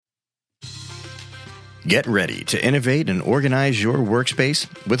Get ready to innovate and organize your workspace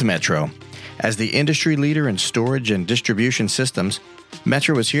with Metro. As the industry leader in storage and distribution systems,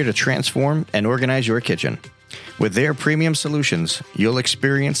 Metro is here to transform and organize your kitchen. With their premium solutions, you'll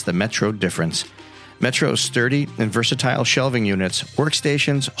experience the Metro difference. Metro's sturdy and versatile shelving units,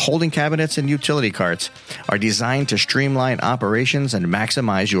 workstations, holding cabinets, and utility carts are designed to streamline operations and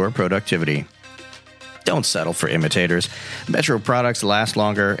maximize your productivity. Don't settle for imitators. Metro products last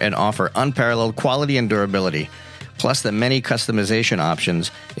longer and offer unparalleled quality and durability. Plus, the many customization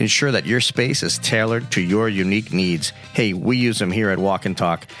options ensure that your space is tailored to your unique needs. Hey, we use them here at Walk and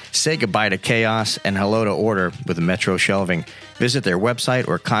Talk. Say goodbye to chaos and hello to order with Metro Shelving. Visit their website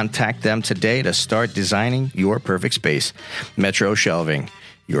or contact them today to start designing your perfect space. Metro Shelving,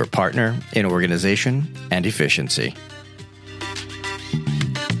 your partner in organization and efficiency.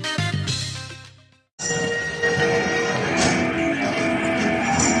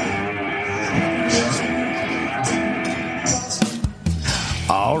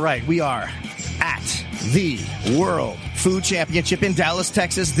 All right, we are at the World Food Championship in Dallas,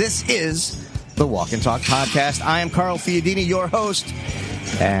 Texas. This is the Walk and Talk podcast. I am Carl Fiadini, your host,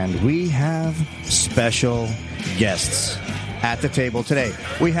 and we have special guests at the table today.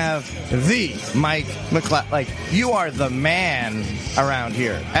 We have the Mike McCloud. Like, you are the man around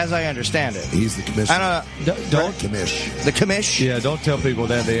here, as I understand it. He's the commissioner. Don't commish. The commish? Yeah, don't tell people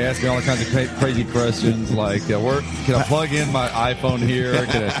that. They ask me all kinds of crazy questions like, can I plug in my iPhone here?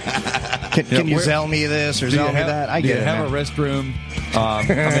 Can you Zell me this or Zell me that? I get it. Do you have a restroom? I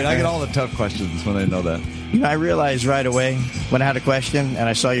get all the tough questions when they know that. You know, I realized right away when I had a question and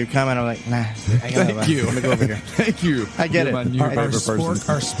I saw you coming, I'm like, nah. Thank you. Let me go over here. Thank you. I get it. My new favorite person.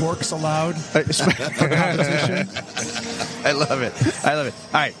 Are sporks allowed for competition? I love it. All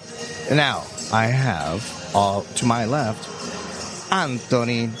right. Now, I have, to my left,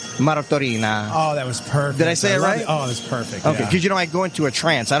 Anthony Martorina. Oh, that was perfect. Did I say it right? Oh, that's perfect. Okay, because I go into a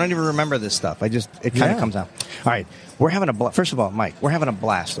trance. I don't even remember this stuff. It kind of comes out. All right, we're having a blast. First of all, Mike, we're having a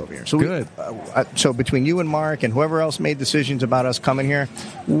blast over here. So good. So between you and Mark and whoever else made decisions about us coming here,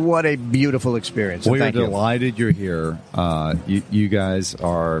 what a beautiful experience. We're delighted you're here. You guys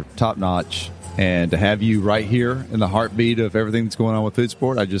are top notch. And to have you right here in the heartbeat of everything that's going on with food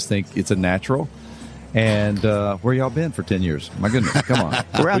sport, I just think it's a natural. And where y'all been for 10 years? My goodness, come on.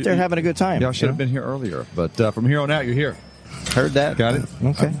 We're out there having a good time. Y'all should have been here earlier. But from here on out, you're here. Heard that? Got it?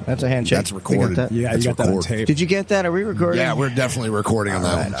 Okay. That's a handshake. That's recorded. That? Yeah, you got that on tape. Did you get that? Are we recording? Yeah, we're definitely recording on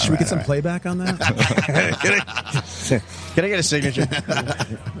that one. Should we get some playback on that? Can I get a signature?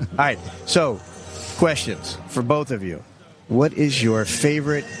 All right. So, questions for both of you. What is your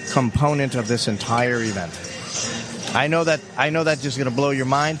favorite component of this entire event? I know that's just going to blow your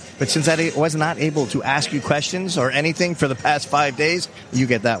mind, but since I was not able to ask you questions or anything for the past 5 days, you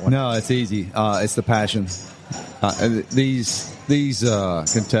get that one. No, it's easy. It's the passion. These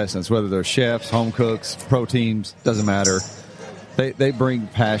contestants, whether they're chefs, home cooks, pro teams, doesn't matter. They bring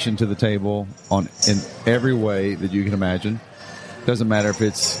passion to the table in every way that you can imagine. Doesn't matter if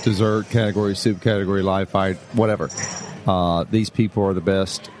it's dessert category, soup category, live fight, whatever. These people are the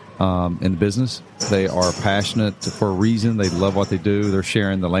best in the business. They are passionate for a reason. They love what they do. They're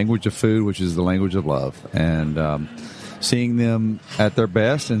sharing the language of food, which is the language of love. And seeing them at their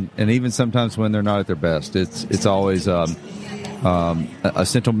best, and even sometimes when they're not at their best, it's always a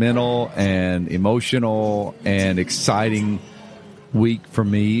sentimental and emotional and exciting week for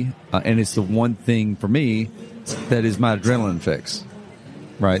me. And it's the one thing for me that is my adrenaline fix.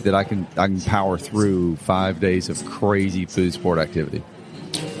 Right, that I can power through 5 days of crazy food sport activity.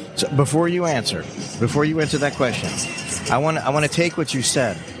 So before you answer that question, I want to take what you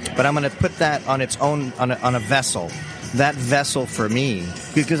said, but I'm going to put that on its own on a vessel. That vessel for me,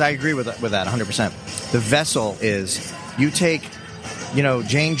 because I agree with that 100%. The vessel is you take,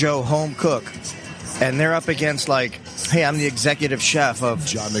 Jane Joe home cook, and they're up against like, hey, I'm the executive chef of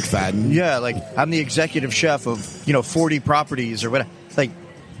John McFadden. Yeah, like I'm the executive chef of 40 properties or whatever. Like.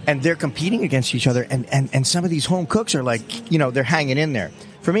 And they're competing against each other, and some of these home cooks are like, they're hanging in there.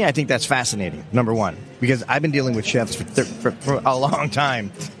 For me, I think that's fascinating, number one, because I've been dealing with chefs for a long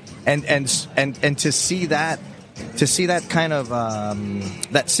time, and to see that kind of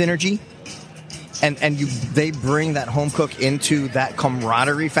that synergy, and they bring that home cook into that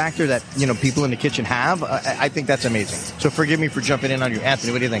camaraderie factor that people in the kitchen have. I think that's amazing. So forgive me for jumping in on you,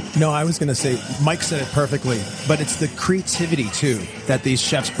 Anthony. What do you think? No, I was going to say Mike said it perfectly, but it's the creativity too that these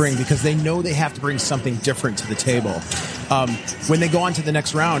chefs bring because they know they have to bring something different to the table. When they go on to the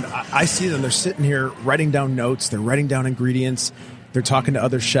next round, I see them. They're sitting here writing down notes. They're writing down ingredients. They're talking to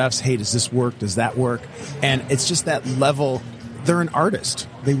other chefs. Hey, does this work? Does that work? And it's just that level they're an artist.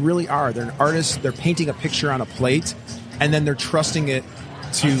 They really are. They're an artist. They're painting a picture on a plate, and then they're trusting it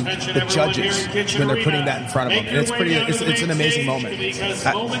to the judges when they're putting that in front of them. And it's an amazing moment.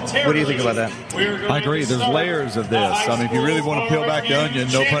 What do you think about that? I agree. There's layers of this. I mean, if you really want to peel back the onion,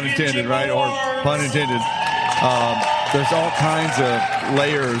 no pun intended, right? Or pun intended. There's all kinds of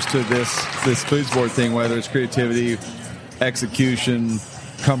layers to this food sport thing, whether it's creativity, execution,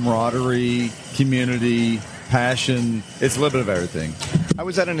 camaraderie, community, passion. It's a little bit of everything. I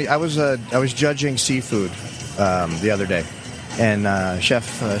was judging seafood the other day, and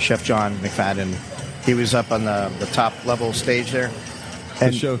Chef John McFadden, he was up on the top level stage there,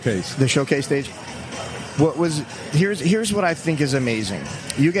 and the showcase stage. Here's what I think is amazing.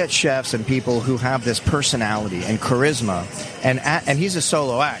 You get chefs and people who have this personality and charisma, and he's a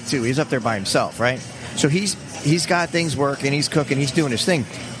solo act too. He's up there by himself, right? So he's got things working, he's cooking, he's doing his thing.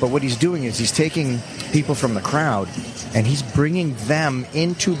 But what he's doing is he's taking people from the crowd and he's bringing them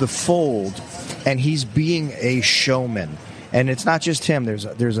into the fold, and he's being a showman. And it's not just him.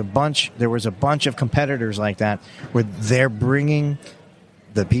 There was a bunch of competitors like that where they're bringing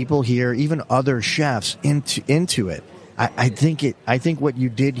the people here, even other chefs, into it. I think what you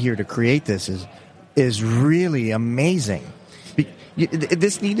did here to create this is really amazing.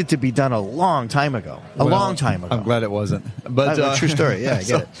 This needed to be done a long time ago. Long time ago. I'm glad it wasn't. But true story. Yeah, I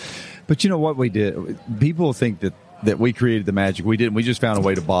get it. But you know what we did? People think that we created the magic. We didn't. We just found a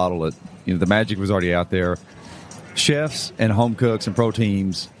way to bottle it. You know, the magic was already out there. Chefs and home cooks and pro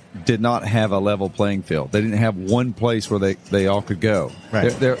teams did not have a level playing field. They didn't have one place where they all could go. Right.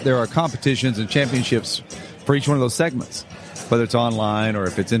 There are competitions and championships for each one of those segments, whether it's online or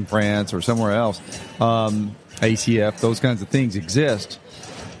if it's in France or somewhere else. ACF, those kinds of things exist.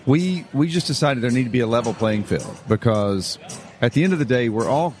 We just decided there needed to be a level playing field, because at the end of the day, we're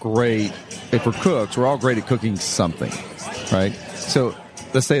all great. If we're cooks, we're all great at cooking something, right? So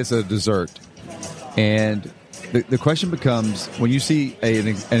let's say it's a dessert, and the question becomes, when you see an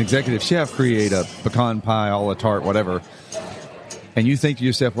executive chef create a pecan pie, a la tarte, whatever, and you think to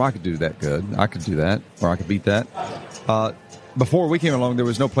yourself, well, I could do that good. I could do that, or I could beat that. Before we came along, there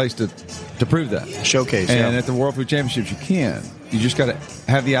was no place to prove that. Showcase, and at the World Food Championships, you can. You just got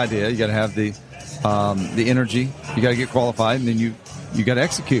to have the idea. You got to have the energy. You got to get qualified, and then you got to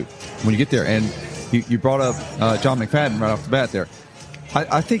execute when you get there. And you brought up John McFadden right off the bat there.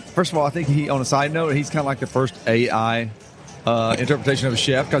 I think, first of all, he, on a side note, he's kind of like the first AI interpretation of a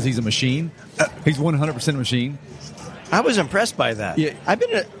chef, because he's a machine. He's 100% a machine. I was impressed by that. Yeah.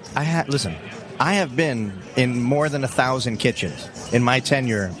 Listen, I have been in more than 1,000 kitchens in my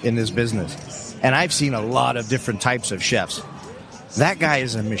tenure in this business, and I've seen a lot of different types of chefs. That guy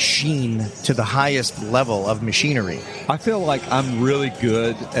is a machine to the highest level of machinery. I feel like I'm really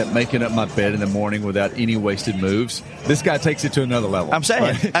good at making up my bed in the morning without any wasted moves. This guy takes it to another level. I'm saying.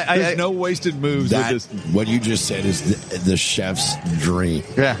 Right? There's no wasted moves with this. What you just said is the chef's dream.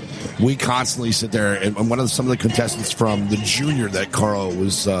 Yeah. We constantly sit there, and some of the contestants from the junior that Carl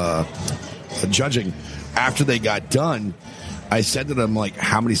was judging, after they got done, I said to them, like,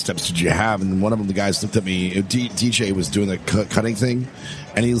 how many steps did you have? And one of them, the guys looked at me. DJ was doing the cutting thing,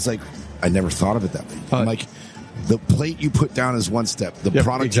 and he was like, I never thought of it that way. I'm like, the plate you put down is one step. The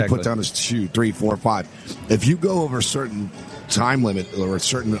product you put down is 2, 3, 4, 5. If you go over a certain time limit or a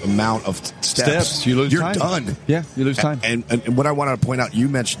certain amount of steps you lose you're time. Done. Yeah, you lose time. And what I wanted to point out, you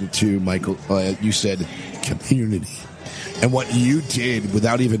mentioned it too, Michael. You said community. And what you did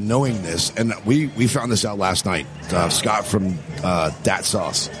without even knowing this, and we found this out last night, Scott from Dat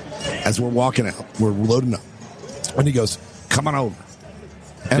Sauce, as we're walking out, we're loading up, and he goes, come on over.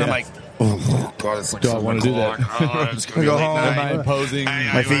 And I'm like, oh, God, it's like, do I want to do that? I'm just going to go home. Am I imposing?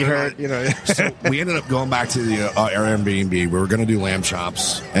 My feet hurt. So we ended up going back to the Airbnb. We were going to do lamb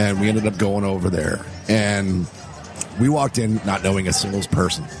chops, and we ended up going over there. And we walked in not knowing a single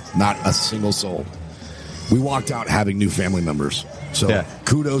person, not a single soul. We walked out having new family members. So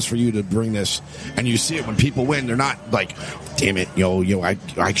kudos for you to bring this. And you see it when people win. They're not like, damn it,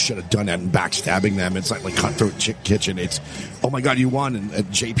 I should have done that, and backstabbing them. It's like Cutthroat Kitchen. It's, oh, my God, you won. And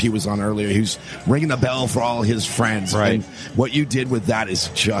JP was on earlier. He was ringing the bell for all his friends. Right. And what you did with that is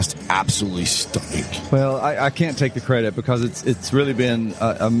just absolutely stunning. Well, I can't take the credit, because it's really been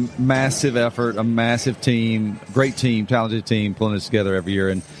a massive effort, a massive team, great team, talented team pulling this together every year.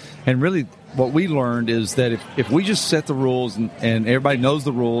 And really, what we learned is that if we just set the rules and everybody knows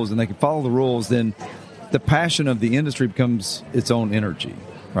the rules and they can follow the rules, then the passion of the industry becomes its own energy,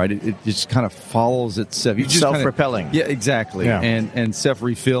 right? It just kind of follows itself. It's self-propelling. Yeah, exactly. Yeah. And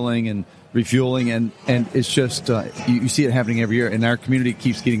self-refilling and refueling, and it's just you see it happening every year, and our community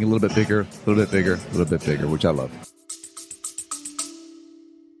keeps getting a little bit bigger, a little bit bigger, a little bit bigger, which I love.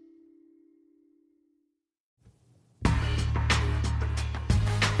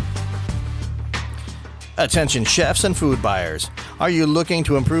 Attention chefs and food buyers. Are you looking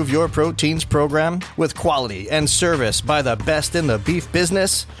to improve your proteins program with quality and service by the best in the beef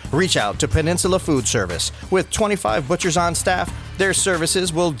business? Reach out to Peninsula Food Service. With 25 butchers on staff, their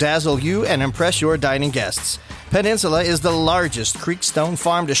services will dazzle you and impress your dining guests. Peninsula is the largest Creekstone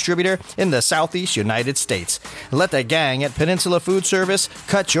farm distributor in the southeast United States. Let the gang at Peninsula Food Service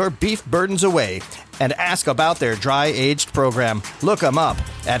cut your beef burdens away and ask about their dry-aged program. Look them up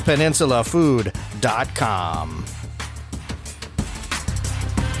at peninsulafood.com.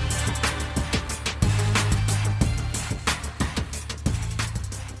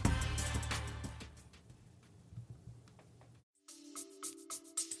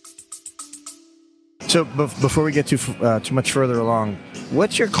 So before we get too much further along,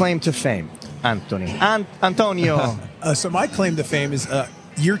 what's your claim to fame, Anthony? Antonio. So my claim to fame is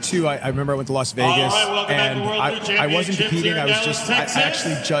year 2. I remember I went to Las Vegas, and I wasn't competing. I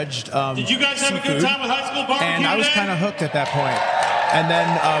actually judged seafood, and I was kind of hooked at that point. And then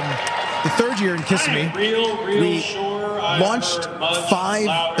the third year in Kissimmee, we launched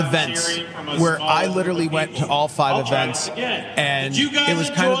 5 events where I literally went to all 5 events, and it was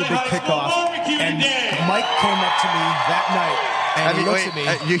kind of the big kickoff. And Mike came up to me that night, and he looks at me.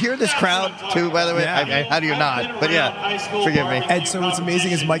 You hear this crowd too, by the way? Yeah. How do you not? But yeah, forgive me. And so what's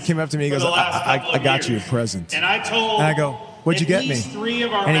amazing is Mike came up to me. He goes, "I got you a present." And I go, "What'd you get me?"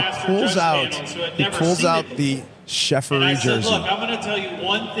 And he pulls out the Cheffery jersey. Look, I'm going to tell you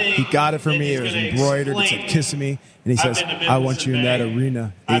one thing. He got it for me. It was embroidered. It said Kissimmee. And he says, "I want you in that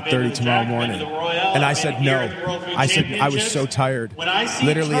arena 8:30 tomorrow morning." And I said, "No." I said, I was so tired.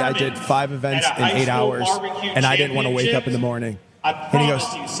 Literally, I did 5 events in 8 hours, and I didn't want to wake up in the morning. And he goes,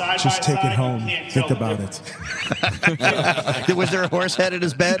 "Just take it home. Think about it." Was there a horse head in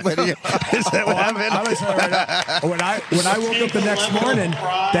his bed? Is that what happened? When I woke up the next morning,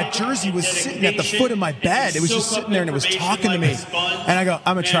 that jersey was sitting at the foot of my bed. It was just sitting there, and it was talking to me. And I go,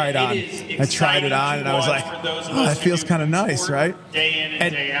 "I'm going to try it on." I tried it on, and I was like, "Oh, that feels kind of nice, right?"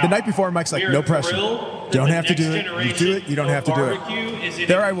 And the night before, Mike's like, "No pressure. You don't have to do it. You do it. You don't have to do it."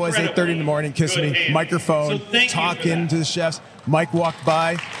 There I was, 8:30 in the morning, kissing me, microphone, talking to the chefs. Mike walked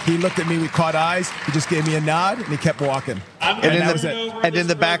by. He looked at me. We caught eyes. He just gave me a nod, and he kept walking. And that was it. And in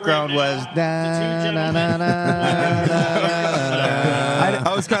the background was da, na, na, na,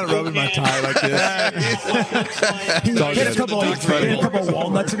 I was kind of rubbing my tie like this. He had a couple of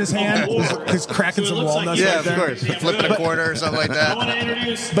walnuts in his hand. He's cracking some walnuts. Yeah, right of there. course. Flipping a quarter or something like that.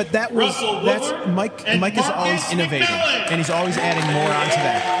 But that's Mike. Mike is always innovating, and he's always adding more onto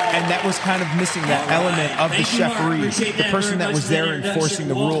that. And that was kind of missing that element of the cheffery, the person that was there enforcing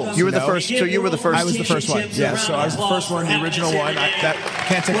the rules. You were the first. So you were the first. I was the first one. Yeah. So I was the first one, the original one. That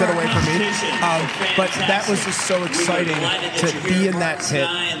can't take that away from me. But that was just so exciting to be in that pit,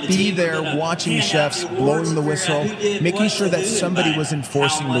 be there watching the chefs, blowing the whistle, making sure that somebody was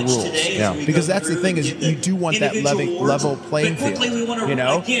enforcing the rules. Yeah. Because that's the thing is you do want that level playing field. You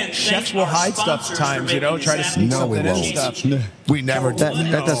know, chefs will hide stuff at times. You know, try to sneak something in and stuff. We never.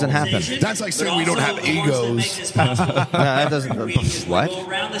 That doesn't happen. That's like saying we don't have egos. No, that doesn't. What?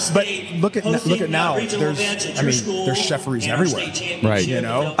 But look at now. There's chefferys everywhere. Right. You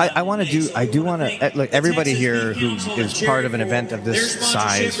know. I do want to look. Everybody here who is part of an event of this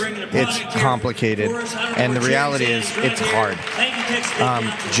size, it's complicated, and the reality is it's hard.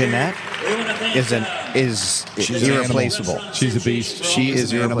 Jeanette is irreplaceable. She's a beast. She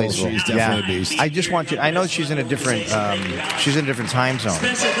is irreplaceable. She's definitely a beast. I just want you. I know she's in a different time zone,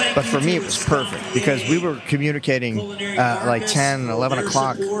 but for me it was perfect because we were communicating like 10, 11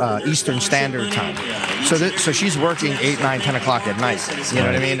 o'clock Eastern Standard Time. So she's working 8, 9, 10 o'clock at night. You know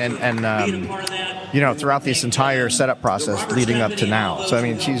what I mean? And throughout this entire setup process leading up to now. So I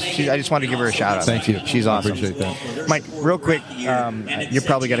mean, she's I just want to give her a shout out. Thank you. She's awesome. Appreciate that. Mike, real quick, you're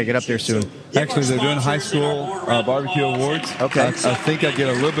probably got to get up there soon. Actually, they're doing high school barbecue awards. Okay. I think I get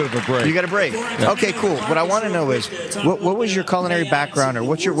a little bit of a break. You got a break. Yeah. Okay, cool. What I want to know is what was your culinary background, or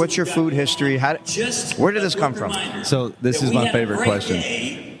what's your food history? Where did this come from? So this is my favorite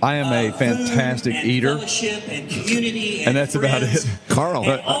question. I am a fantastic eater, and that's about it. Carl,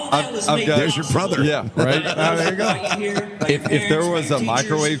 I've got, there's your brother. Yeah, right. There you go. If there was a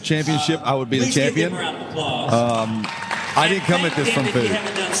microwave championship, I would be the champion. I didn't come at this from food.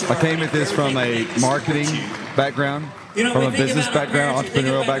 I came at this from a marketing background, from a business background,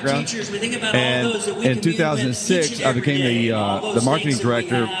 entrepreneurial background. And in 2006, I became the marketing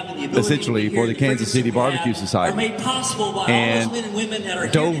director, essentially, for the Kansas City Barbecue Society. And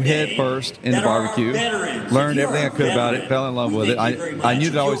dove head first into barbecue, learned everything I could about it, fell in love with it. I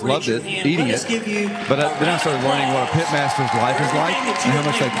knew that I always loved it, eating it. But then I started learning what a pitmaster's life is like and how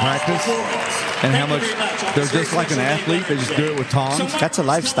much they practice. and how much they're just like an athlete. They just do it with tongs. That's a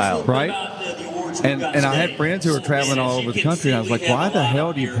lifestyle. Right? And I had friends who were traveling all over the country, and I was like, why the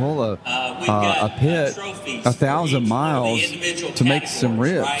hell do you pull a pit 1,000 miles to make some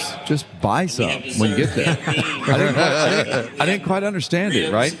ribs? Just buy some when you get there. I didn't quite understand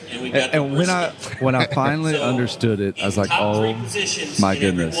it, right? And when I finally understood it, I was like, oh my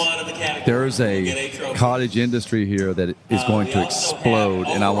goodness, there is a cottage industry here that is going to explode,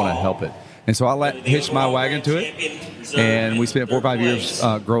 and I want to help it. And so I hitched my wagon to it, and we spent 4 or 5 years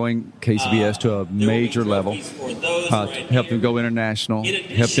growing KCBS to a major level, helped them go international,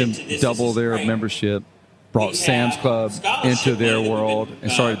 helped them double their membership, brought Sam's Club into their world,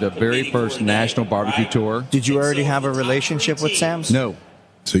 and started the very first national barbecue tour. Did you already have a relationship with Sam's? No.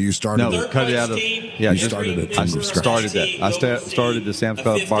 So you started it. Cut it out of. Yeah, you started it. I started that. I started the Sam's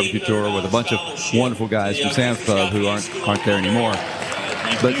Club barbecue tour with a bunch of wonderful guys from Sam's Club who aren't there anymore.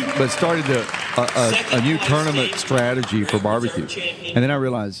 But started a new tournament strategy for barbecue. And then I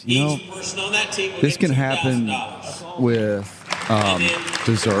realized, this can happen with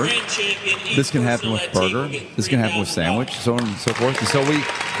dessert. This can happen with burger. This can happen with sandwich, so on and so forth. And so we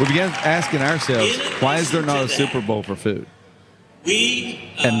began asking ourselves, why is there not a Super Bowl for food?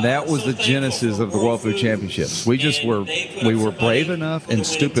 And that was the genesis of the World Food Championships. We were brave enough and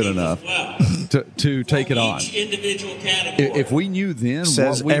stupid enough to take it on. If we knew then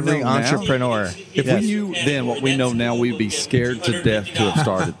says what we every know entrepreneur. Now, if we knew then what we know now, we'd be scared to death to have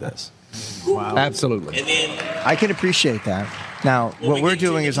started this. Wow. Absolutely. I can appreciate that. Now, what we're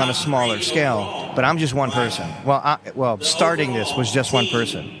doing is on a smaller scale, but I'm just one person. Well, starting this was just one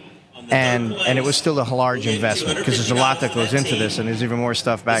person. And it was still a large investment because there's a lot that goes into this, and there's even more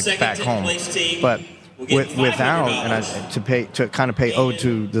stuff back home. But without, and to kind of pay ode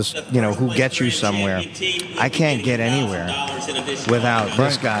to this, who gets you somewhere. I can't get anywhere without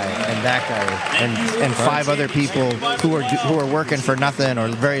this guy and that guy and 5 other people who are working for nothing or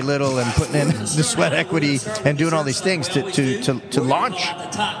very little and putting in the sweat equity and doing all these things to launch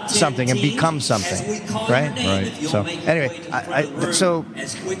something and become something, right? Right. So anyway, so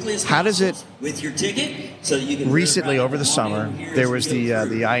how does it? Recently, over the summer, there was the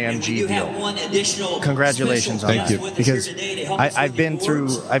IMG deal. Congratulations on that. Thank you. Because I've been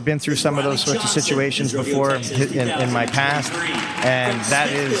through some of those sorts of situations before in my past, and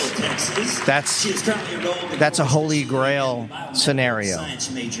that's a holy grail scenario.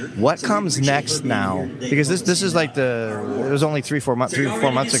 What comes next now? Because this is like it was only 3 or 4 months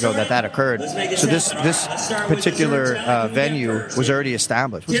ago that occurred. So this particular venue was already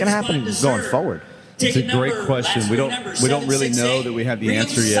established. What's going to happen going forward? It's a great question. We don't really know that we have the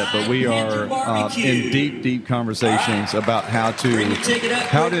answer yet, but we are in deep conversations about how to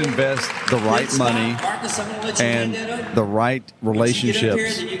invest the right money and the right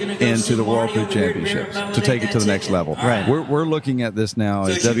relationships into the World Food Championships to take it to the next level. Right. We're looking at this now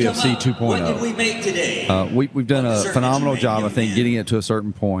as WFC 2.0. We've done a phenomenal job, I think, getting it to a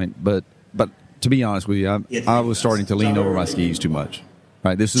certain point, but to be honest with you, I was starting to lean over my skis too much.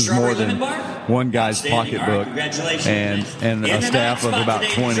 Right, this is more than one guy's pocketbook and a staff of about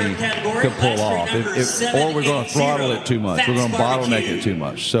 20 could pull off. Or we're going to throttle it too much. We're going to bottleneck it too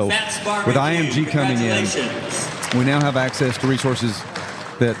much. So with IMG coming in, we now have access to resources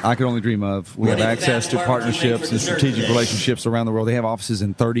that I could only dream of. We have access to partnerships and strategic relationships around the world. They have offices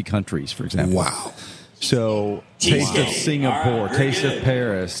in 30 countries, for example. Wow. So, taste of Singapore, taste of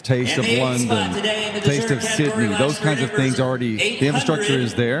Paris, taste of London, taste of Sydney, those kinds of things already, the infrastructure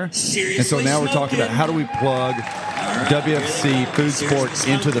is there. And so now we're talking about how do we plug WFC food sports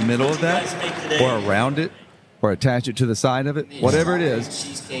into the middle of that, or around it, or attach it to the side of it, whatever it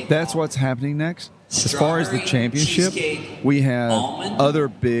is. That's what's happening next. As far as the championship, we have other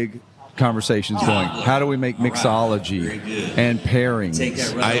big conversations going. How do we make mixology and pairings?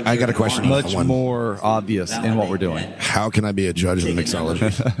 I got a question. Much more obvious in what we're doing. How can I be a judge in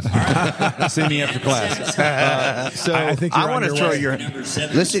mixology? See me after class. So I think I want to throw your.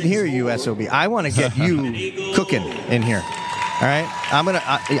 Listen here, you SOB. I want to get you cooking in here. All right, I'm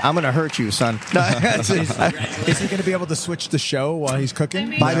gonna hurt you, son. No, is he gonna be able to switch the show while he's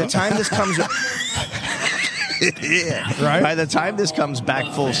cooking? By the time this comes. Yeah. Right. By the time this comes back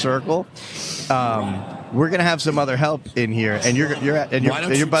full circle, we're gonna have some other help in here, and your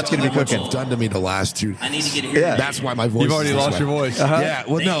butt's gonna be cooking. What you've done to me the last 2 days. Yeah, that's why my voice. You've already lost your voice. Yeah.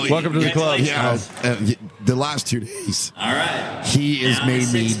 Well, no. Welcome to the club. Yeah. The last 2 days. All right. He has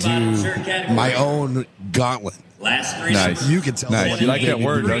made me do my own gauntlet Last three. Nice. You can tell. Nice. You like that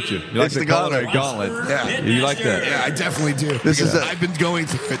word, don't you? You like It's the the culinary gauntlet. gauntlet. Yeah. You like that. Yeah, I definitely do. This is Because a- I've been going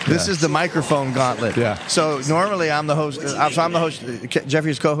through it. This is the microphone gauntlet. Yeah. So normally I'm the host. I'm the host.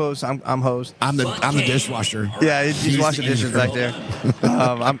 Jeffrey's co-host. I'm host. I'm the dishwasher. Yeah, he's washing dishes back there.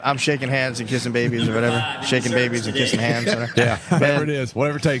 I'm shaking hands and kissing babies or whatever. Shaking babies and kissing hands. Whatever. Yeah. Whatever it is.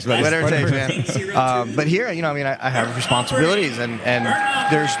 Whatever it takes, buddy. Whatever it takes, man. But here, I have responsibilities, and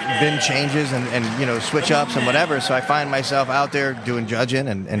there's been changes and switch ups and whatever. So I find myself out there doing judging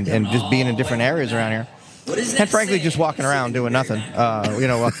and just being in different areas around here. And frankly, just walking around doing nothing.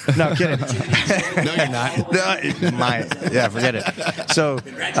 No kidding. No, you're not. Yeah, forget it. So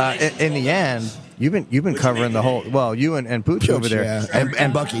in the end, you've been covering the whole. Well, you and Pooch over there, yeah.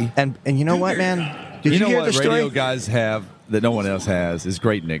 And Bucky. and you know what, man? Did you know hear what the radio story? guys have that no one else has is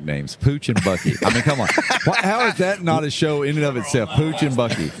great nicknames. Pooch and Bucky. I mean, come on. How is that not a show in and of itself? Pooch and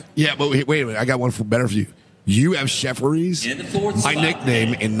Bucky. Yeah, but wait a minute. I got one better for you. You have Cheffery's. In the fourth My spot. nickname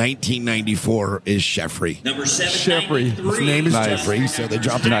in 1994 is Cheffery. Number Sheffrey. His name is Nice. Jeffrey, so they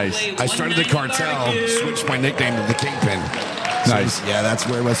dropped it. Nice. I started the cartel, switched my nickname to the Kingpin. Nice. So, yeah, that's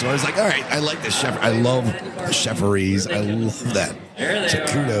where it was. So I was like, all right, I like this chef. I love Cheffery's. I love that. So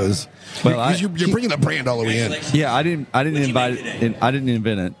kudos. Well, You're bringing the brand all the way in. Yeah, I didn't invite it. I didn't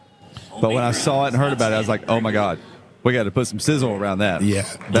invent it. But when I saw it and heard about it, I was like, oh my God, we got to put some sizzle around that. Yeah,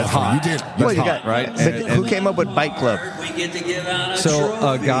 That's hot. You did. That's hot, right? But who came up with Bike Club? So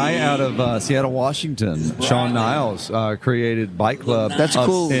a guy out of Seattle, Washington, Sean Niles, created Bike Club. That's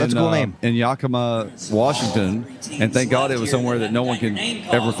cool. That's a cool name. In Yakima, Washington, and thank God it was somewhere that no one can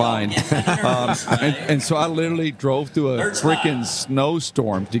ever find. And so I literally drove through a freaking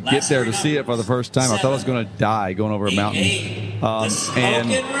snowstorm to get there to see it for the first time. I thought I was going to die going over a mountain. And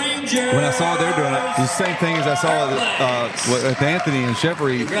when I saw they're doing it, the same thing as I saw with Anthony and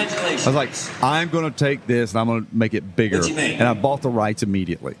Sheffrey, I was like, I'm going to take this and I'm going to make it bigger. And I bought the rights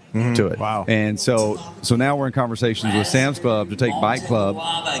immediately to it. Wow. And so now we're in conversations with Sam's Club to take Bike Club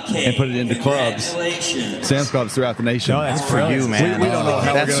and put it into clubs. Sam's Clubs throughout the nation. No, that's For you, man. We don't know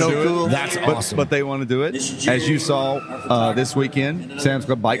how That's we're so going to do cool. it. That's awesome. But they want to do it. As you saw this weekend, Sam's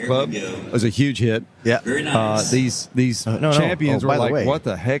Club Bike Club was a huge hit. Yeah. These no. champions Oh, were by the like, way. what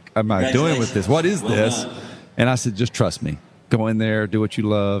the heck am I doing with this? What is this? And I said, just trust me. Go in there, do what you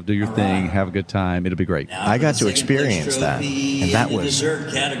love, do your thing, have a good time. It'll be great. I got to experience that, and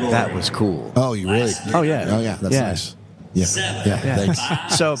that was cool. Oh, you really? Oh, yeah. Oh, yeah. That's Yeah. nice. Yeah.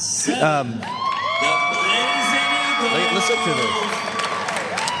 Thanks. So, listen to this.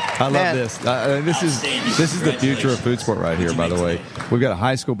 I love Man. this. This is the future of food sport right here, by the way. We've got a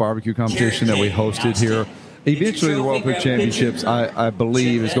high school barbecue competition that we hosted here. Eventually, the World Food Championships, I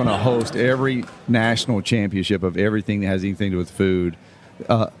believe, is going to host every national championship of everything that has anything to do with food,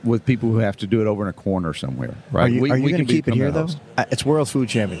 with people who have to do it over in a corner somewhere. Right? Are you going to can keep it become here, the though? host. It's World Food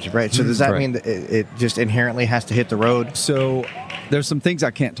Championship, right? So does that Correct. mean that it just inherently has to hit the road? So there's some things I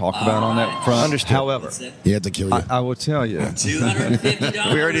can't talk about on that front. Understood. However, You had to kill you. I will tell you.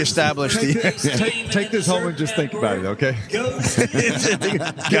 $250. We already established the. Take this home and just think about it, okay?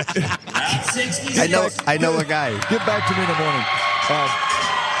 I know a guy. Get back to me in the morning.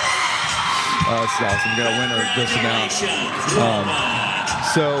 That's awesome. We got a winner just announced.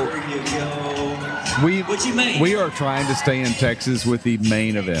 So we are trying to stay in Texas with the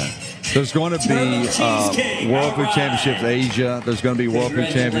main event. There's going to be World Food Championships Asia. There's going to be World Food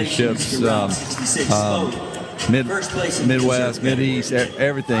Championships Midwest, Mideast,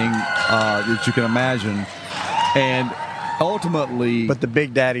 everything that you can imagine. And ultimately, But the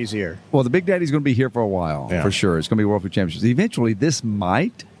Big Daddy's here. well, the Big Daddy's going to be here for a while, Yeah. for sure. It's going to be World Food Championships. Eventually, this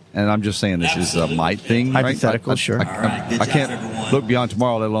might, and I'm just saying this is a might thing. right? Hypothetical, sure. I can't look beyond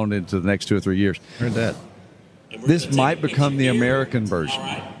tomorrow, let alone into the next 2 or 3 years. Heard that. This might become the American version.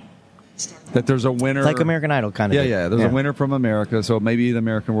 That there's a winner. Like American Idol kind of Yeah, thing. yeah. There's a winner from America, so maybe the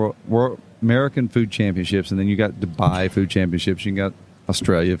American Food Championships, and then you got Dubai Food Championships, you got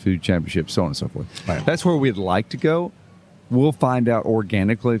Australia Food Championships, so on and so forth. Right. That's where we'd like to go. We'll find out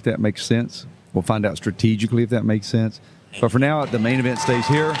organically if that makes sense. We'll find out strategically if that makes sense. But for now, the main event stays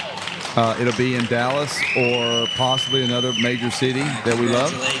here. It'll be in Dallas or possibly another major city that we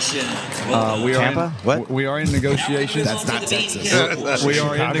love. We are Tampa? What? We are in negotiations. That's not Texas. We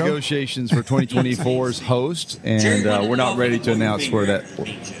are in negotiations for 2024's host, and we're not ready to announce where that's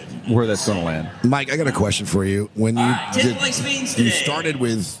going to land. Mike, I got a question for you. When you started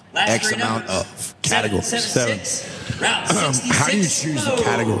with X amount of categories. 7. How do you choose the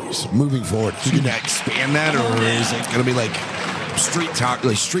categories moving forward? Are you going to expand that, or is it going to be like street talk,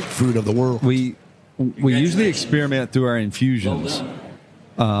 like street food of the world? We usually experiment through our infusions.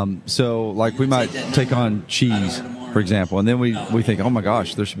 So, like, we might take on cheese, for example, and then we think, oh my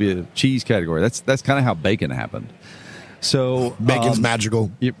gosh, there should be a cheese category. That's kind of how bacon happened. So Bacon's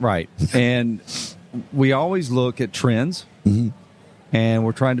magical. Right. And we always look at trends, and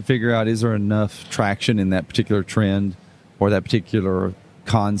we're trying to figure out, is there enough traction in that particular trend or that particular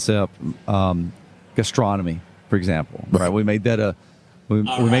concept? Gastronomy, for example. Right. We made that we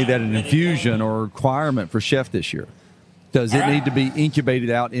made that an infusion or requirement for chef this year. Does it need to be incubated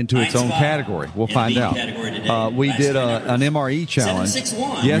out into its own category? We'll find out. We did an MRE challenge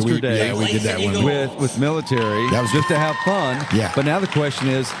yesterday. We did that one with military, that was just to have fun. Yeah. But now the question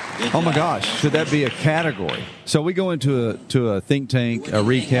is, oh my gosh, should that be a category? So we go into a think tank, a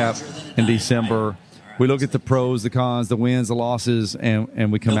recap in December. We look at the pros, the cons, the wins, the losses,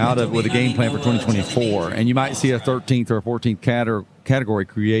 and we come out of it with a game plan for 2024. And you might see a 13th or a 14th category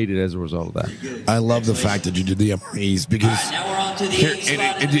created as a result of that. I love the fact that you did the MREs because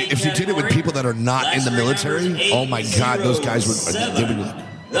if you did it with people that are not in the military, oh my God, those guys would be like,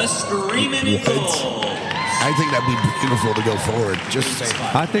 the Screaming Eagle. I think that'd be beautiful to go forward. Just saying.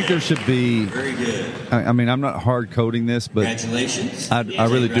 I think there should be. I mean, I'm not hard coding this, but I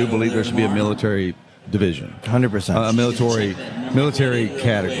really do believe there should be a military division, 100%, a military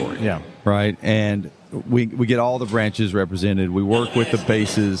category. Yeah, right. And we get all the branches represented. We work with the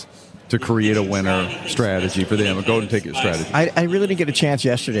bases to create a winner strategy for them, a golden ticket strategy. I really didn't get a chance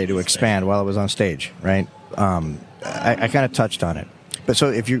yesterday to expand while I was on stage. Right, I kind of touched on it. But so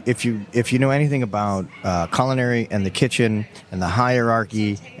if you know anything about culinary and the kitchen and the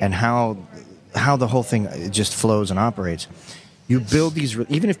hierarchy and how the whole thing just flows and operates, you build these.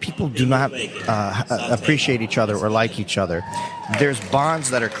 Even if people do not appreciate each other or like each other, there's bonds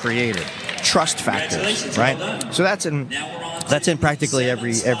that are created, trust factors, right? So that's in practically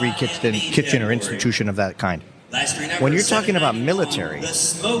every kitchen or institution of that kind. When you're talking about military,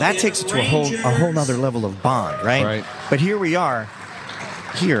 that takes it to a whole nother level of bond, right? But here we are.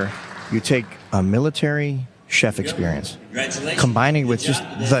 Here, you take a military chef experience, combining with just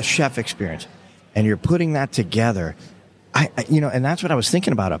the chef experience, and you're putting that together. And that's what I was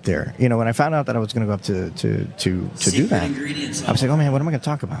thinking about up there. You know, when I found out that I was going to go up to do that, I was like, oh man, what am I going to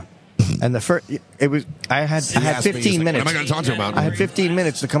talk about? And I had 15 minutes. What am I going to talk to you about? I had 15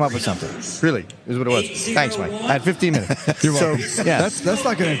 minutes to come up with something. Really, is what it was. Thanks, Mike. I had 15 minutes. You're welcome. So, yeah, that's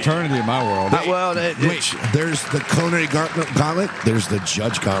like an eternity in my world. Wait, there's the culinary gauntlet. There's the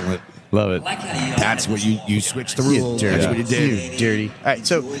judge gauntlet. Love it. That's what you switched the rules. That's what you did. You dirty. All right.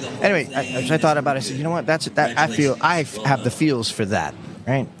 So anyway, I thought about it. I said, you know what? I feel I have the feels for that.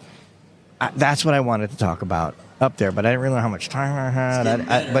 Right. That's what I wanted to talk about up there, but I didn't really know how much time I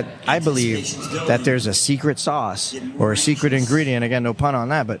had. But I believe that there's a secret sauce or a secret ingredient. Again, no pun on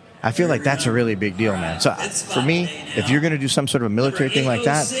that, but I feel like that's a really big deal, man. So for me, if you're going to do some sort of a military thing like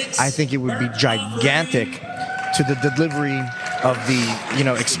that, I think it would be gigantic to the delivery of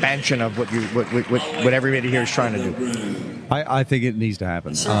the expansion of what everybody here is trying to do. I think it needs to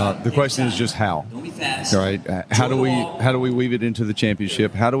happen. The question is just how. All right, how do we weave it into the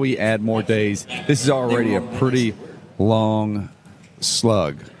championship? How do we add more days? This is already a pretty long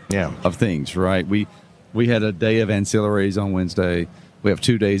slug of things, right? We had a day of ancillaries on Wednesday. We have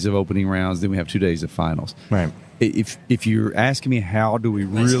 2 days of opening rounds. Then we have 2 days of finals. Right. If you're asking me how do we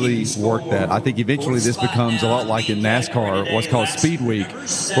really work that, I think eventually this becomes a lot like in NASCAR, what's called Speed Week.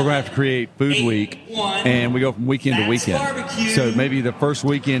 We're going to have to create Food Week, and we go from weekend to weekend. So maybe the first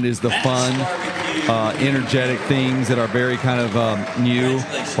weekend is the fun, energetic things that are very kind of new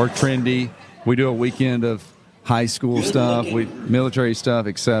or trendy. We do a weekend of high school stuff, military stuff,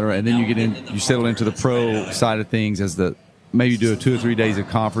 etc., and then you settle into the pro side of things as maybe do 2 or 3 days of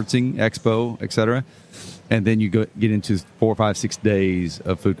conferencing, expo, etc. And then you get into 4, 5, 6 days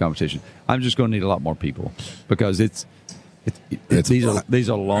of food competition. I'm just going to need a lot more people because these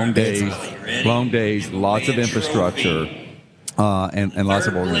are long days, lots of infrastructure, and lots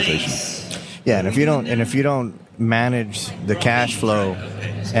of organization. Yeah, and if you don't manage the cash flow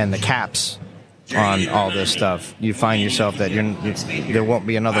and the caps on all this stuff, you find yourself that there won't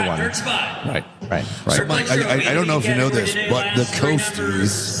be another one. Right. So, Mike, I don't know if you know this, but the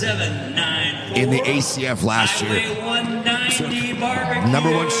Coasties in the ACF last year #1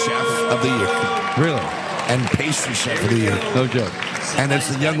 chef of the year. Really? And pastry chef of the year. No joke. And it's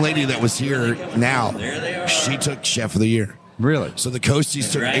the young lady that was here now. She took chef of the year. Really? So the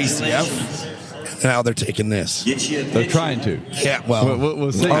Coasties took ACF. Now they're taking this. They're trying to. Yeah, well,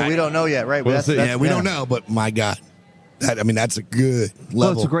 we'll see. Oh, we don't know yet, right? We'll see. We don't know, but my God. That's a good level.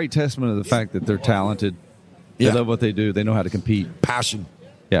 Well, it's a great testament of the fact that they're talented. They love what they do. They know how to compete. Passion.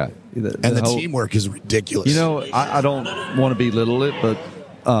 Yeah. The teamwork is ridiculous. I don't want to belittle it, but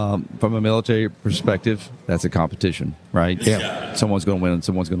from a military perspective, that's a competition, right? Yeah. Someone's going to win and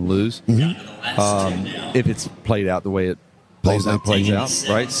someone's going to lose. If it's played out the way it Plays out.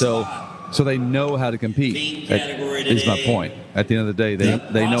 right? So they know how to compete. That is my point. At the end of the day,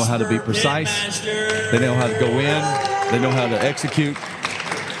 they know how to be precise. They know how to go in. They know how to execute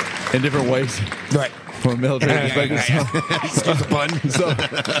in different ways. Right. From a military perspective. Excuse the pun. So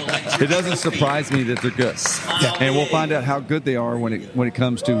it doesn't surprise me that they're good. Yeah. And we'll find out how good they are when it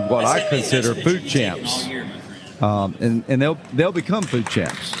comes to what I consider food champs. And they'll become food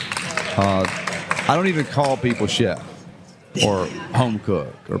champs. I don't even call people chef or home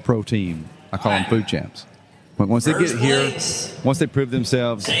cook or pro team. I call them food champs. But once they get here, once they prove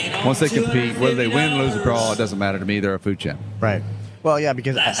themselves, once they compete, whether they win, lose, or draw, it doesn't matter to me. They're a food champ. Right. Well, yeah,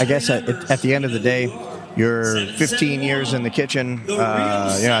 because I guess at the end of the day, you're 15 years in the kitchen,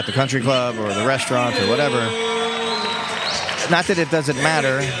 at the country club or the restaurant or whatever. Not that it doesn't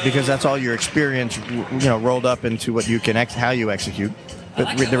matter, because that's all your experience, rolled up into what you can how you execute.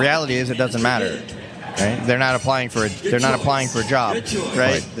 But the reality is, it doesn't matter. Right? They're not applying for a job,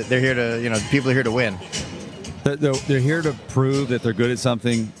 right? They're here to, people are here to win. They're here to prove that they're good at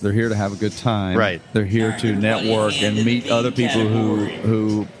something. They're here to have a good time. Right. They're here to network and meet other people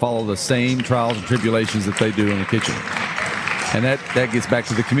who follow the same trials and tribulations that they do in the kitchen. And that gets back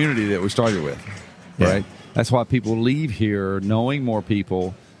to the community that we started with, right? That's why people leave here knowing more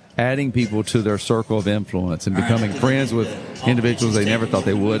people, adding people to their circle of influence, and becoming friends with individuals they never thought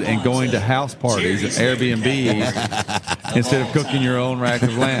they would, and going to house parties and Airbnbs instead of cooking your own rack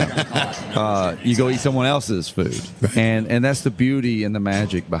of lamb. You go eat someone else's food. And that's the beauty and the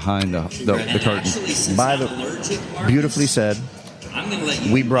magic behind the curtain. Beautifully said.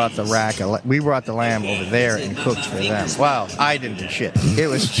 We brought the lamb over there and cooked for them. Wow, I didn't do shit. It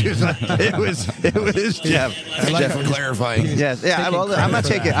was Jeff. Jeff for clarifying. Yes, yeah. I'm not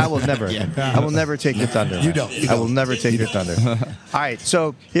taking. I will never take your thunder. You don't. I will never take your thunder. All right,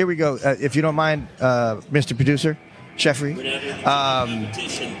 so here we go. If you don't mind, Mr. Producer, Jeffrey,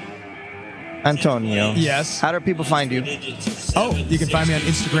 Antonio. Yes. How do people find you? Oh, you can find me on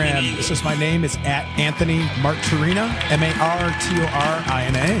Instagram. It's just my name. It's at Anthony Martorina,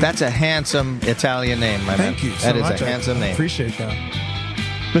 Martorina. That's a handsome Italian name, my man. Thank you so That is much. a handsome name. Appreciate that.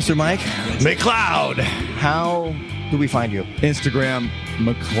 Mr. Mike McCloud. How do we find you? Instagram,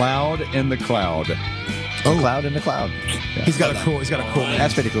 McCloud in the Cloud. Cloud in the Cloud. Yeah. He's got a cool name.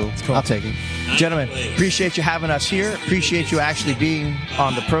 That's pretty cool. Cool. I'll take it. Gentlemen, appreciate you having us here. Appreciate you actually being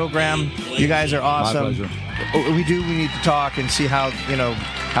on the program. You guys are awesome. My pleasure. We need to talk and see how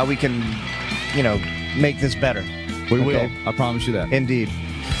we can, make this better. We will. I promise you that. Indeed.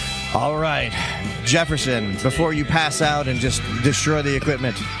 All right. Jefferson, before you pass out and just destroy the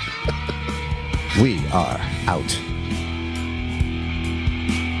equipment, we are out.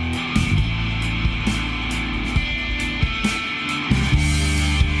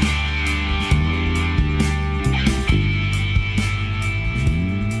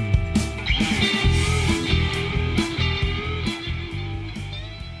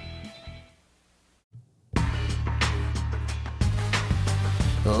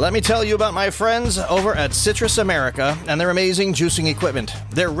 Let me tell you about my friends over at Citrus America and their amazing juicing equipment.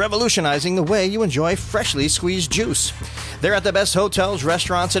 They're revolutionizing the way you enjoy freshly squeezed juice. They're at the best hotels,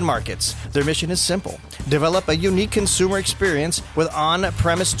 restaurants, and markets. Their mission is simple. Develop a unique consumer experience with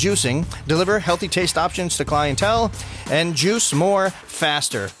on-premise juicing, deliver healthy taste options to clientele, and juice more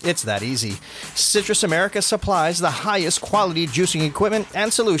faster. It's that easy. Citrus America supplies the highest quality juicing equipment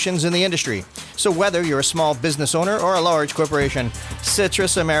and solutions in the industry. So whether you're a small business owner or a large corporation,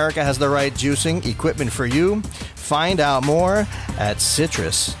 Citrus America has the right juicing equipment for you. Find out more at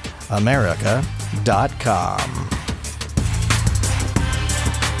citrusamerica.com.